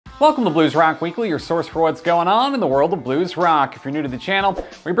Welcome to Blues Rock Weekly, your source for what's going on in the world of blues rock. If you're new to the channel,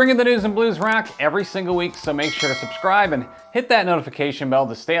 we bring you the news in blues rock every single week, so make sure to subscribe and hit that notification bell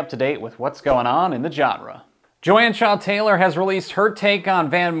to stay up to date with what's going on in the genre. Joanne Shaw Taylor has released her take on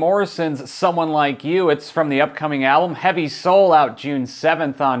Van Morrison's Someone Like You. It's from the upcoming album Heavy Soul, out June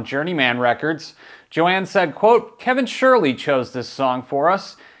 7th on Journeyman Records. Joanne said, quote, "Kevin Shirley chose this song for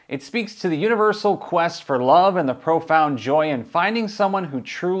us. It speaks to the universal quest for love and the profound joy in finding someone who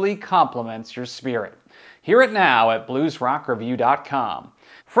truly complements your spirit." Hear it now at bluesrockreview.com.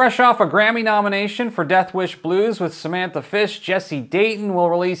 Fresh off a Grammy nomination for Death Wish Blues with Samantha Fish, Jesse Dayton will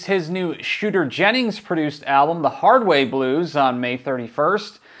release his new Shooter Jennings-produced album, The Hard Way Blues, on May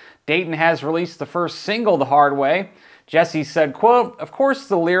 31st. Dayton has released the first single, The Hard Way. Jesse said, quote, "Of course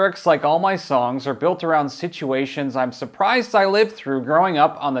the lyrics, like all my songs, are built around situations I'm surprised I lived through growing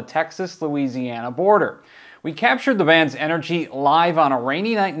up on the Texas-Louisiana border. We captured the band's energy live on a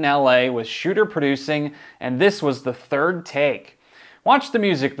rainy night in LA with Shooter producing, and this was the third take." Watch the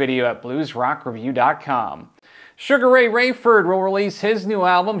music video at bluesrockreview.com. Sugaray Rayford will release his new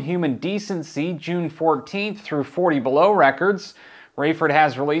album, Human Decency, June 14th through 40 Below Records. Rayford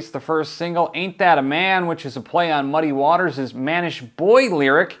has released the first single, Ain't That a Man, which is a play on Muddy Waters' Mannish Boy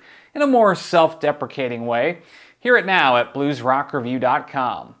lyric in a more self-deprecating way. Hear it now at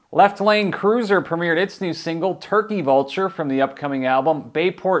bluesrockreview.com. Left Lane Cruiser premiered its new single, Turkey Vulture, from the upcoming album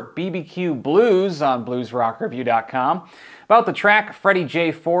Bayport BBQ Blues on bluesrockreview.com. About the track, Freddie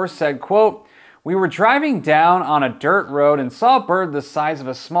J. Force said, quote, "We were driving down on a dirt road and saw a bird the size of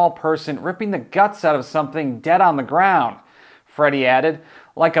a small person ripping the guts out of something dead on the ground." Freddie added,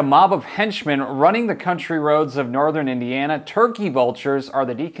 "Like a mob of henchmen running the country roads of northern Indiana, turkey vultures are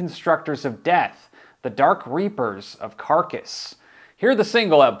the deconstructors of death, the dark reapers of carcass." Hear the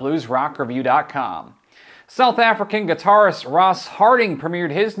single at bluesrockreview.com. South African guitarist Ross Harding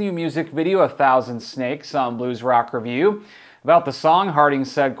premiered his new music video, 1,000 Snakes, on Blues Rock Review. About the song, Harding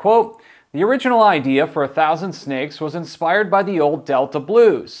said, quote, "The original idea for 1,000 Snakes was inspired by the old Delta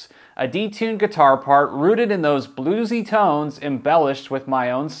blues. A detuned guitar part rooted in those bluesy tones embellished with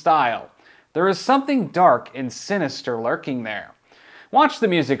my own style. There is something dark and sinister lurking there." Watch the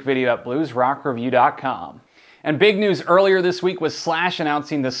music video at bluesrockreview.com. And big news earlier this week was Slash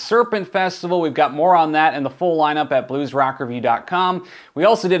announcing the Serpent Festival. We've got more on that and the full lineup at bluesrockreview.com. We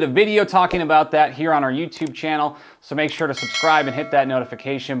also did a video talking about that here on our YouTube channel, so make sure to subscribe and hit that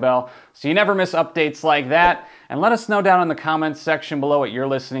notification bell so you never miss updates like that. And let us know down in the comments section below what you're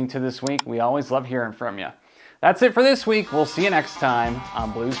listening to this week. We always love hearing from you. That's it for this week. We'll see you next time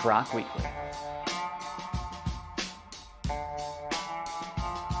on Blues Rock Weekly.